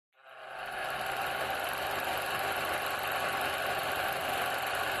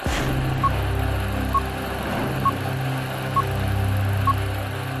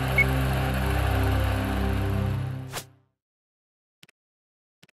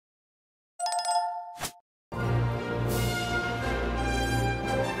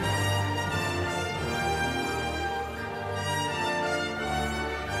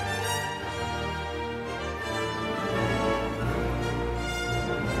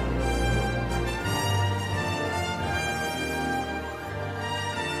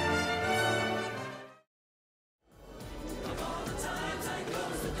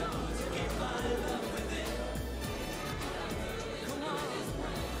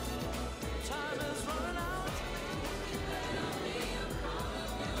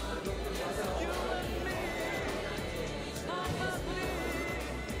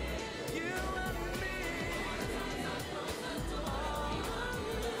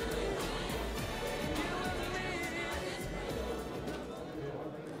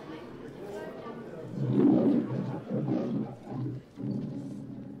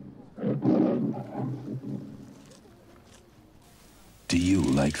Do you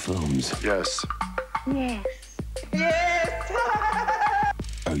like films? Yes. Yes. Yes!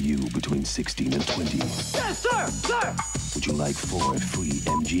 Are you between 16 and 20? Yes, sir! Sir! Would you like 4 free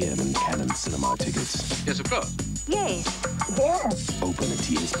MGM and Canon cinema tickets? Yes, of course. Yes. Yes. Open a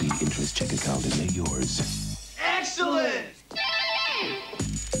TSB interest check account and they're yours. Excellent!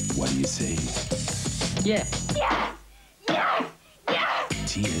 What do you say? Yes. Yes. Yes. Yes.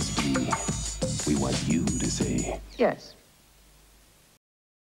 TSB. We want you to say Yes.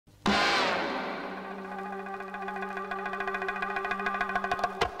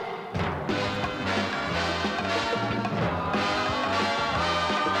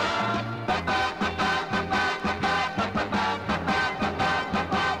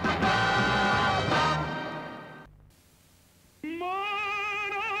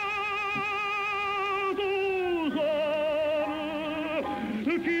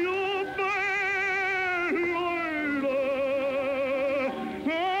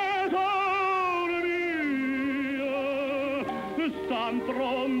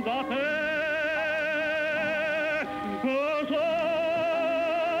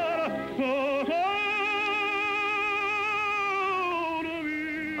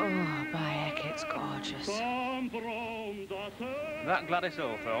 That Gladys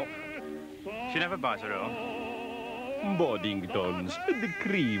Oldthorpe, she never buys her own. Boddingtons, the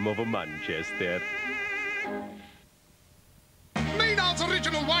cream of Manchester. Maynard's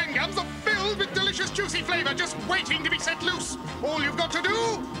original wine gums are filled with delicious juicy flavour just waiting to be set loose. All you've got to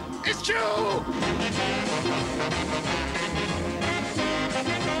do is chew!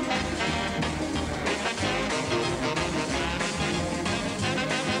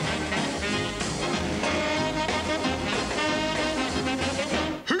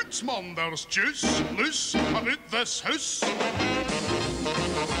 Man, there's juice loose about this house.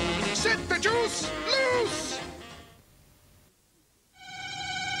 Set the juice loose!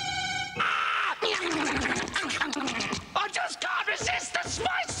 I just can't resist the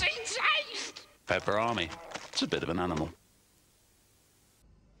spicy taste! Pepperami. It's a bit of an animal.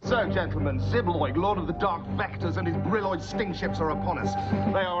 So, gentlemen, Zibloid, Lord of the Dark Vectors, and his Brilloid sting ships are upon us.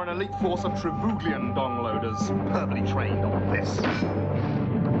 They are an elite force of Trevuglian dongloaders, superbly trained on this.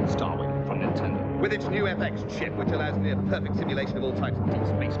 Starwing from Nintendo. With its new FX chip, which allows near perfect simulation of all types of deep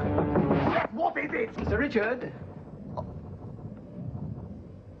space combat. What is it? Sir Richard.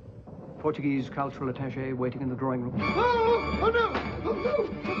 Portuguese cultural attaché waiting in the drawing room. Oh no! Oh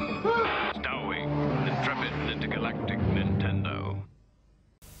no! Starwing, intrepid intergalactic Nintendo.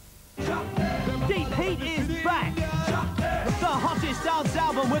 Deep Heat is back! The hottest dance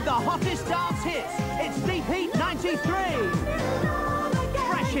album with the hottest dance hits. It's Deep Heat 93!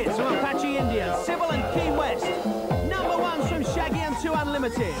 Fresh hits from Apache India, Sybil and Key West. #1s from Shaggy and 2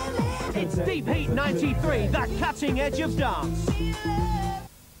 Unlimited. It's Deep Heat 93, the cutting edge of dance.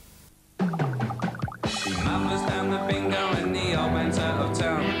 The mamas down the bingo and the old man's out of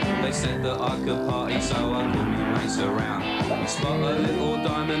town. They said that I could party, so I pulled me mates around. We spot a little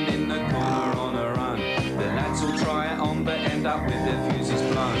diamond in the corner on her own. The lads will try it on, but end up with their fuses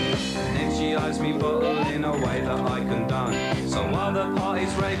blown. And then she eyes me bottle in a way that I condone. So while the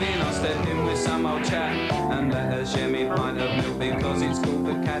party's raving, I step in with some old chat and let her share me pint of milk because it's cool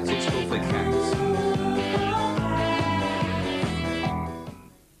for cats, it's cool for cats.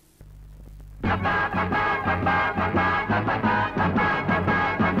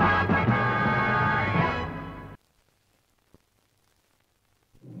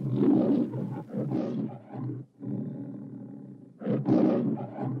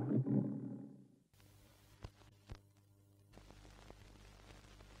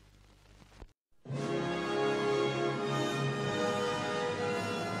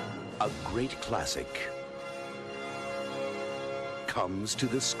 a great classic comes to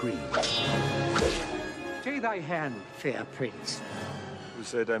the screen. Stay thy hand, fair prince. Who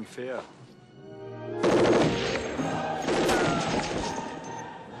said I'm fair?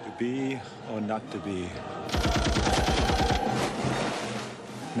 To be or not to be?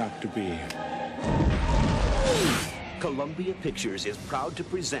 Not to be. Columbia Pictures is proud to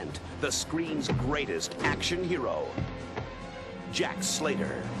present the screen's greatest action hero, Jack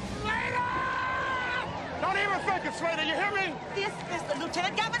Slater. Don't even think it, Slater, you hear me? This is the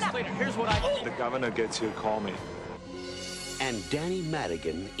Lieutenant Governor. Slater, here's what I... The governor gets here, call me. And Danny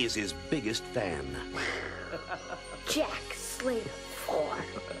Madigan is his biggest fan. Jack Slater 4.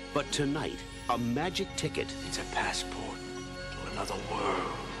 But tonight, a magic ticket... It's a passport to another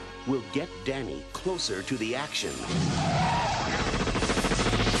world. ...will get Danny closer to the action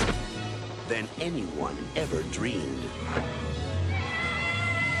than anyone ever dreamed.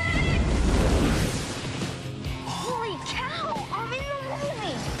 Holy cow! I'm in the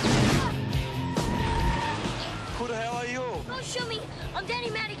I'm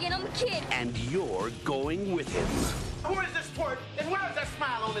Danny Madigan. I'm a kid. And you're going with him. Who is this twerp, and where is that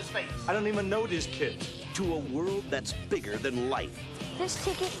smile on his face? I don't even know these kids. To a world that's bigger than life. This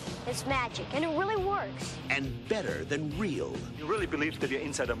ticket is magic, and it really works. And better than real. You really believe that you're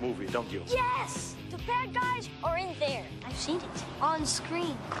inside a movie, don't you? Yes! The bad guys are in there. I've seen it on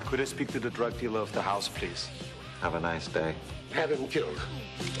screen. Could I speak to the drug dealer of the house, please? Have a nice day. Have him killed.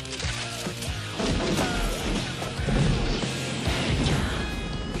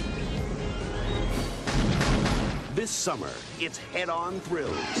 This summer, it's head-on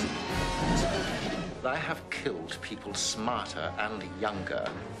thrills. I have killed people smarter and younger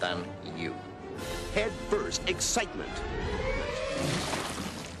than you. Head-first excitement.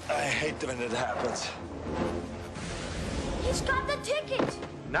 I hate when it happens. He's got the ticket.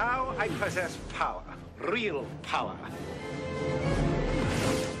 Now I possess power. Real power.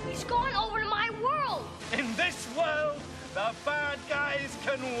 He's going over to my world. In this world, the bad guys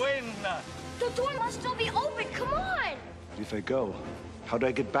can win. The door must still be open. Come on. If I go, how do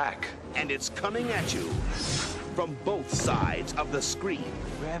I get back? And it's coming at you from both sides of the screen.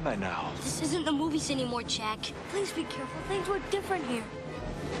 Where am I now? This isn't the movies anymore, Jack. Please be careful. Things were different here.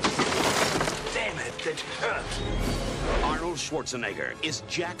 Damn it, that hurt. Arnold Schwarzenegger is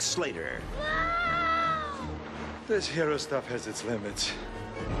Jack Slater. This hero stuff has its limits.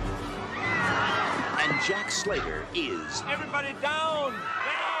 And Jack Slater is... Everybody down!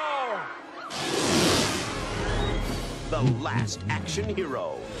 Now! The last action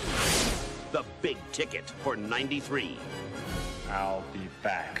hero. The big ticket for '93. I'll be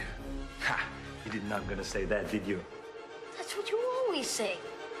back. Ha! You did not gonna say that, did you? That's what you always say.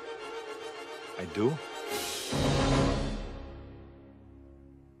 I do?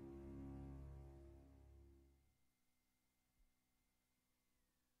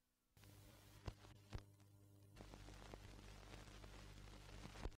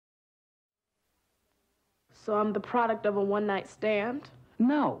 So I'm the product of a one-night stand?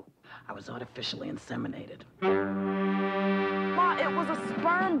 No, I was artificially inseminated. Ma, it was a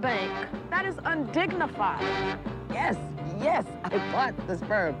sperm bank. That is undignified. Yes, I bought the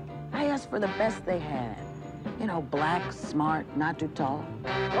sperm. I asked for the best they had. You know, black, smart, not too tall.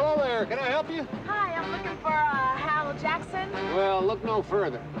 Hello there, can I help you? Hi, I'm looking for Hal Jackson. Well, look no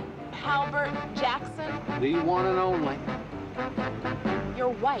further. Halbert Jackson. The one and only.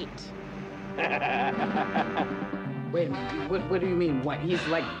 You're white. Wait a minute, what do you mean white? He's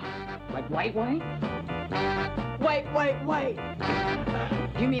like white? White.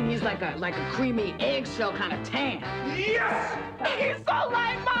 You mean he's like a creamy eggshell kind of tan? Yes! He's so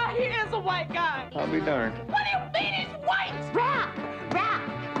like Ma, he is a white guy. I'll be darned. What do you mean he's white? Rap.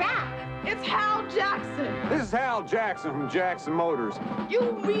 It's Hal Jackson. This is Hal Jackson from Jackson Motors.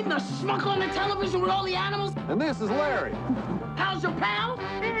 You mean the schmuck on the television with all the animals? And this is Larry. How's your pal?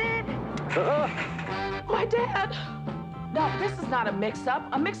 My dad. No, this is not a mix-up.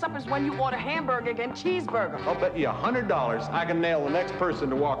 A mix-up is when you order hamburger and cheeseburger. I'll bet you $100 I can nail the next person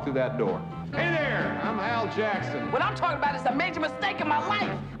to walk through that door. Hey there, I'm Hal Jackson. What I'm talking about is a major mistake in my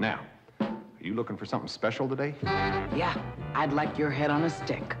life. Now, are you looking for something special today? Yeah, I'd like your head on a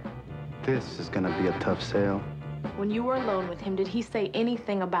stick. This is gonna be a tough sale. When you were alone with him, did he say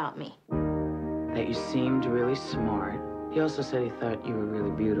anything about me? That you seemed really smart. He also said he thought you were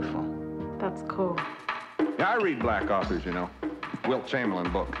really beautiful. That's cool. Yeah, I read black authors, you know. Wilt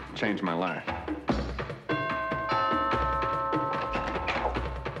Chamberlain book changed my life.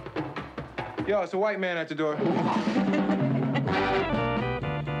 Yo, it's a white man at the door.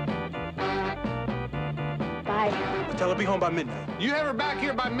 Bye. Tell her be home by midnight. You have her back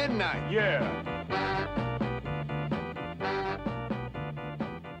here by midnight. Yeah.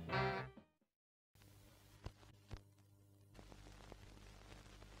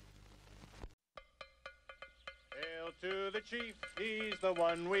 Hail to the chief, he's the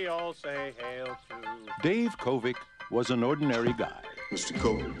one we all say hail to. Dave Kovic was an ordinary guy. Mr.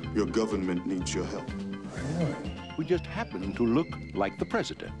 Koepp, your government needs your help. Who just happened to look like the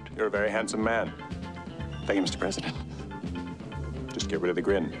president. You're a very handsome man. Thank you, Mr. President. Just get rid of the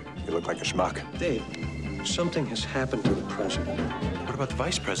grin. You look like a schmuck. Dave, something has happened to the president. What about the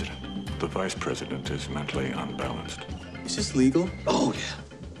vice president? The vice president is mentally unbalanced. Is this legal? Oh, yeah.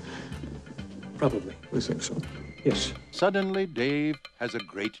 Probably. We think so. Yes. Suddenly, Dave has a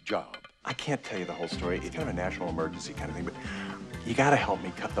great job. I can't tell you the whole story. It's kind of a national emergency kind of thing, but you gotta help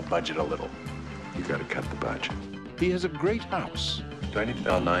me cut the budget a little. You gotta cut the budget. He has a great house. Do I need to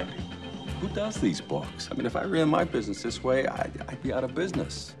dial 90? Who does these books? I mean, if I ran my business this way, I'd be out of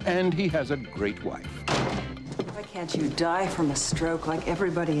business. And he has a great wife. Why can't you die from a stroke like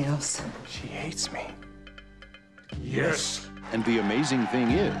everybody else? She hates me. Yes. And the amazing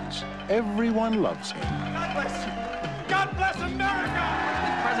thing is, everyone loves him. God bless you. God bless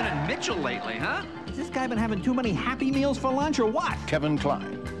America! President Mitchell lately, huh? Has this guy been having too many Happy Meals for lunch or what? Kevin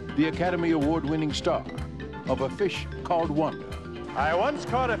Kline, the Academy Award-winning star of A Fish Called Wanda. I once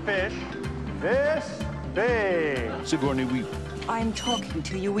caught a fish this big. Sigourney Weaver. I'm talking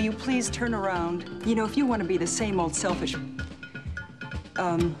to you. Will you please turn around? You know, if you want to be the same old selfish...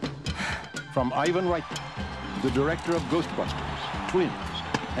 From Ivan Reitman, the director of Ghostbusters, Twins,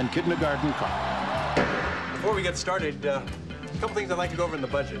 and Kindergarten Cop. Before we get started, a couple things I'd like to go over in the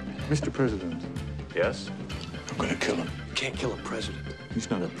budget. Mr. President. Yes? I'm gonna kill him. You can't kill a president. He's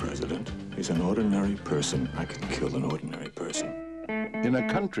not a president. He's an ordinary person. I can kill an ordinary person. In a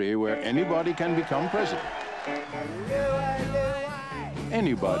country where anybody can become president.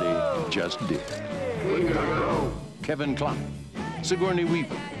 Anybody just did. We gotta go. Kevin Kline, Sigourney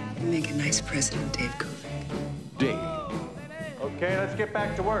Weaver. You make a nice president, Dave Koepp. Dave. Okay, let's get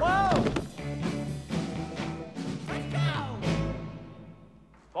back to work. Whoa!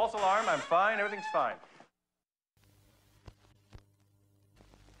 False alarm, I'm fine, everything's fine.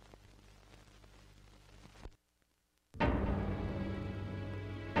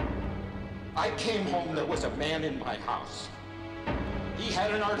 I came home, there was a man in my house. He had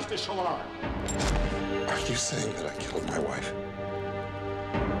an artificial arm. Are you saying that I killed my wife?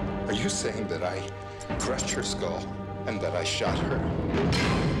 Are you saying that I crushed her skull and that I shot her?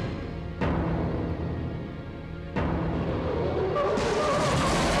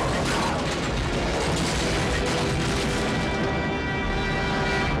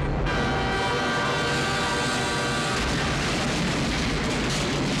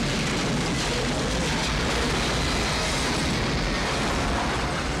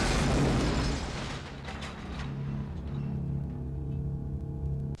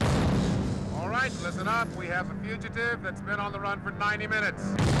 Listen up, we have a fugitive that's been on the run for 90 minutes.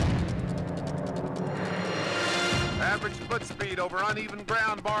 Average foot speed over uneven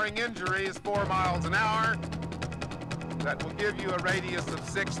ground barring injury is 4 miles an hour. That will give you a radius of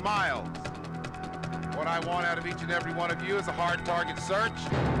 6 miles. What I want out of each and every one of you is a hard target search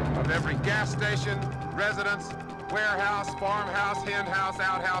of every gas station, residence, warehouse, farmhouse, hen house,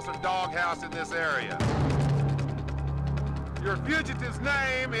 outhouse, or doghouse in this area. Your fugitive's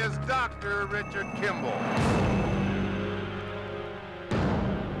name is Dr. Richard Kimball.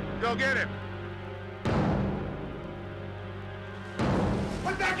 Go get him.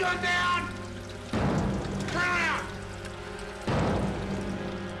 Put that gun down! Turn around!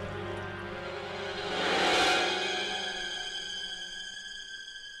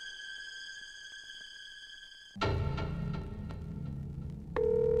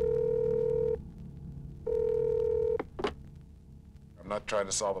 I'm not trying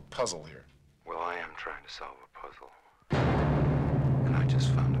to solve a puzzle here. Well, I am trying to solve a puzzle. And I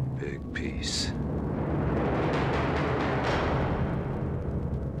just found a big piece.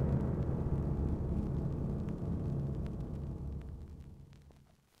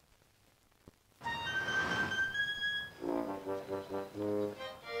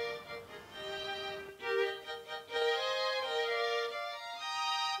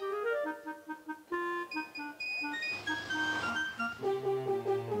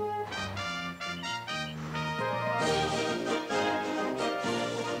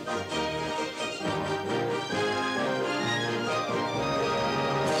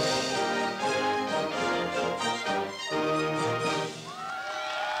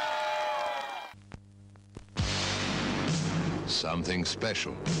 Something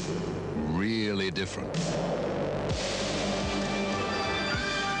special, really different.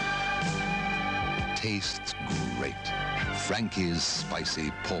 Tastes great. Frankie's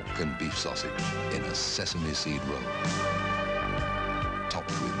spicy pork and beef sausage in a sesame seed roll.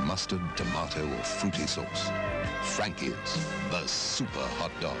 Topped with mustard, tomato, or fruity sauce. Frankie's, the super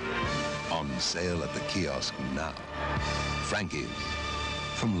hot dog. On sale at the kiosk now. Frankie's,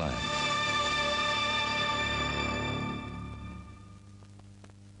 from Lion.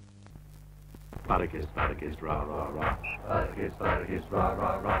 Spartacus, Spartacus, rah, rah, rah. Spartacus, Spartacus, rah,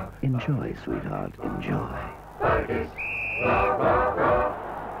 rah, rah. Enjoy, sweetheart, enjoy. Spartacus, rah, rah, rah.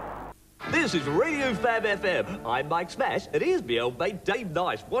 This is Radio Fab FM. I'm Mike Smash, and here's me old mate Dave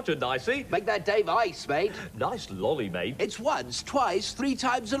Nice. What a nicey. Make that Dave Ice, mate. Nice lolly, mate. It's once, twice, 3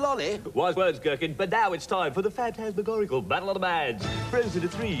 times a lolly. Wise words, Gherkin, but now it's time for the phantasmagorical Battle of the Mads. Frozen at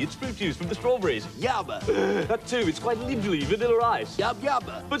 3, it's fruit juice from the strawberries. Yum. At 2, it's quite literally vanilla ice. Yum, yum.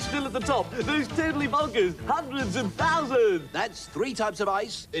 But still at the top, those totally bonkers, hundreds and thousands. That's 3 types of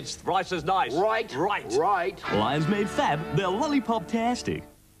ice. It's thrice as nice. Right. Right. Right. Lions made fab, they're lollipop-tastic.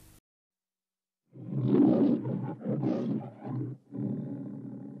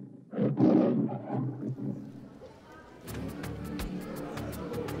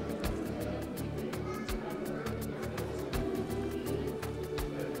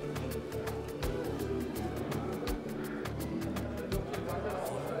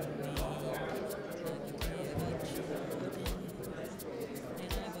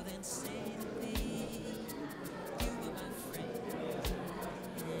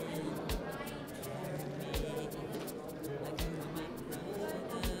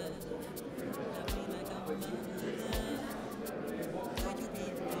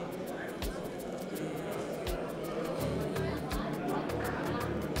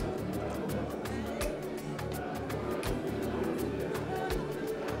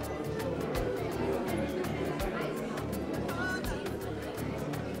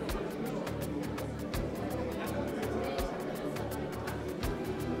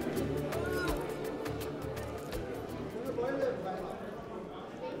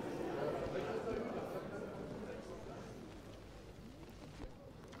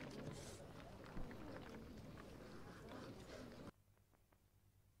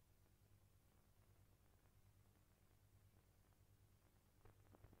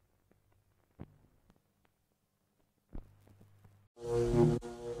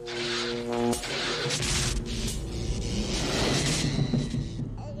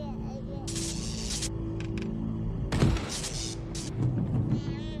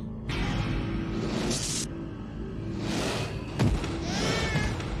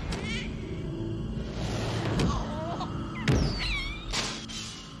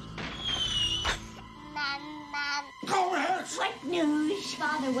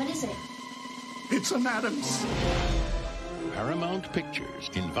 Father, what is it? It's an Adams. Paramount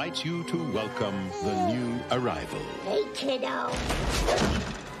Pictures invites you to welcome the new arrival. Hey, kiddo.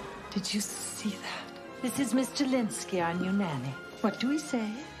 Did you see that? This is Mr. Linsky, our new nanny. What do we say?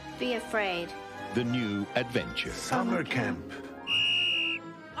 Be afraid. The new adventure. Summer camp.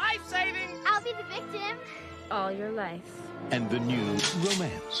 Life saving. I'll be the victim. All your life. And the new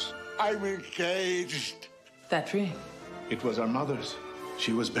romance. I'm engaged. That ring. It was our mother's.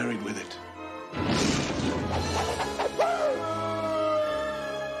 She was buried with it.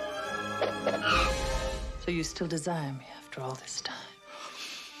 So you still desire me after all this time?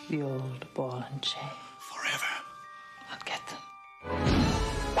 The old ball and chain. Forever. I'll get them.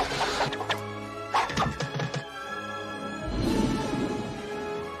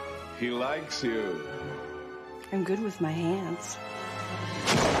 He likes you. I'm good with my hands.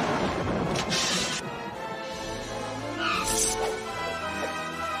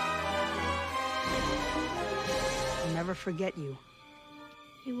 I'll never forget you.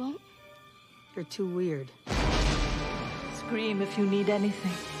 You won't? You're too weird. Scream if you need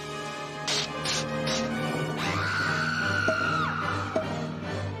anything.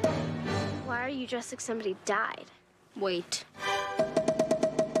 Why are you dressed like somebody died? Wait.